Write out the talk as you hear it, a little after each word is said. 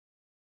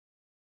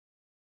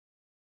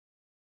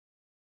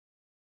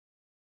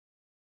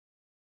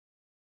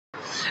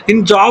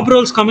In job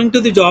roles, coming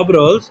to the job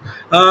roles,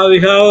 we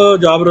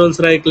have job roles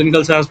like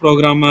clinical SAS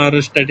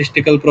programmer,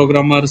 statistical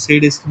programmer,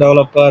 CDISC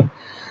developer,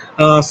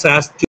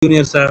 SAS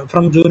junior SAS,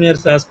 from junior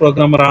SAS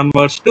programmer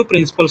onwards to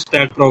principal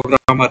stat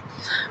programmer.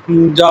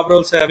 Job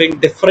roles having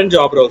different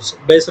job roles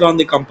based on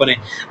the company.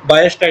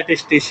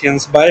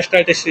 Biostatisticians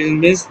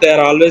means they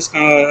are always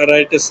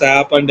write a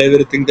SAP and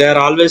everything. They are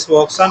always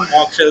works on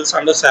mock shells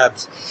and the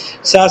SAPs.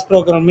 SAS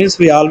program means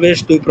we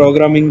always do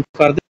programming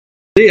for the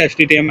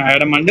SDTM,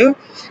 ADAM and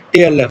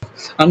TLF.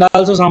 And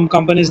also some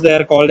companies they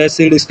are called as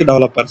CDISC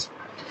developers.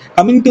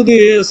 Coming to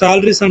the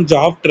salaries and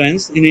job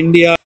trends in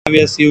India,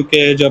 US,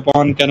 UK,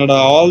 Japan, Canada,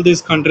 all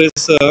these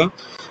countries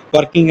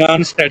working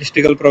on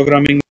statistical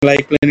programming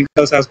like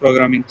clinical SAS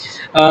programming.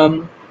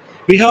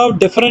 We have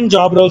different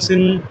job roles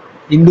in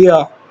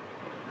India.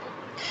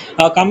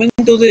 Coming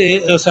to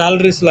the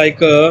salaries like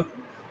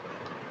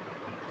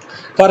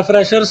for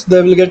freshers,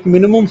 they will get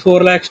minimum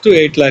 4 lakhs to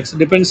 8 lakhs,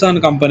 depends on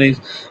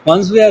companies.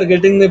 Once we are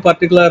getting the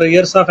particular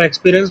years of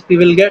experience, we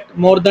will get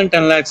more than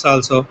 10 lakhs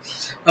also.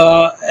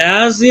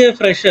 As a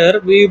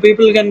fresher, we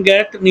people can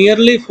get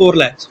nearly 4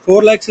 lakhs.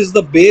 4 lakhs is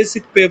the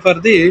basic pay for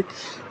the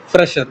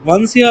fresher.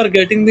 Once you are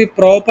getting the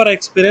proper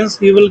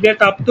experience, you will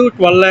get up to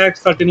 12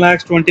 lakhs, 13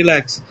 lakhs, 20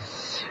 lakhs.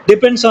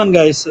 Depends on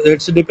guys,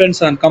 it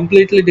depends on,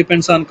 completely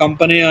depends on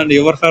company and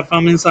your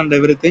performance and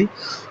everything.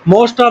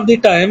 Most of the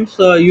times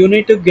you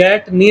need to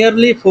get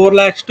nearly 4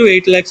 lakhs to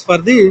 8 lakhs for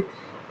the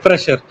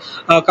fresher.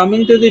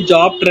 Coming to the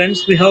job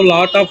trends, we have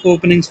lot of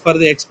openings for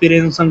the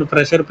experienced and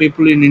fresher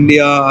people in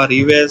India or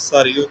US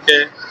or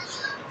UK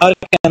or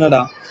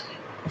Canada.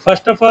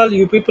 First of all,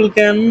 you people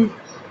can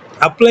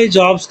apply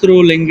jobs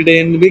through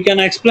LinkedIn. We can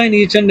explain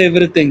each and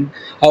everything,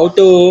 how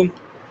to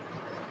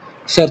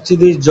search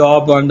the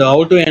job and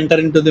how to enter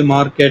into the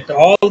market.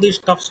 All these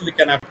stuffs we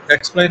can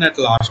explain at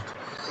last.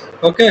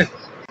 Okay.